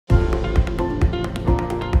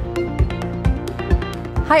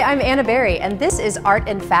Hi, I'm Anna Berry, and this is Art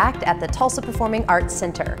in Fact at the Tulsa Performing Arts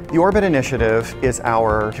Center. The Orbit Initiative is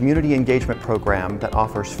our community engagement program that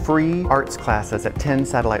offers free arts classes at 10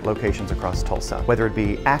 satellite locations across Tulsa. Whether it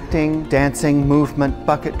be acting, dancing, movement,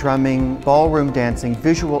 bucket drumming, ballroom dancing,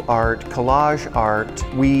 visual art, collage art,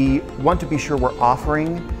 we want to be sure we're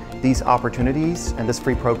offering these opportunities, and this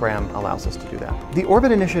free program allows us to do that. The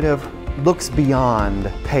Orbit Initiative looks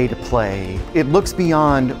beyond pay to play. It looks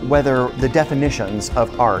beyond whether the definitions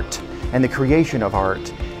of art and the creation of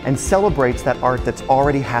art, and celebrates that art that's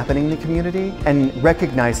already happening in the community and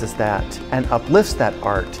recognizes that and uplifts that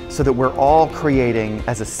art so that we're all creating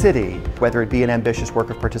as a city, whether it be an ambitious work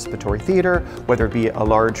of participatory theater, whether it be a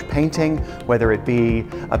large painting, whether it be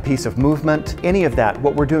a piece of movement, any of that.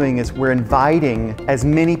 What we're doing is we're inviting as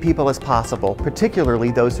many people as possible,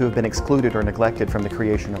 particularly those who have been excluded or neglected from the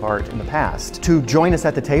creation of art in the past, to join us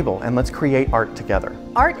at the table and let's create art together.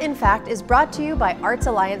 Art in Fact is brought to you by Arts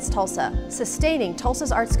Alliance Tulsa, sustaining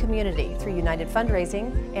Tulsa's arts community through United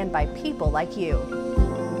Fundraising and by people like you.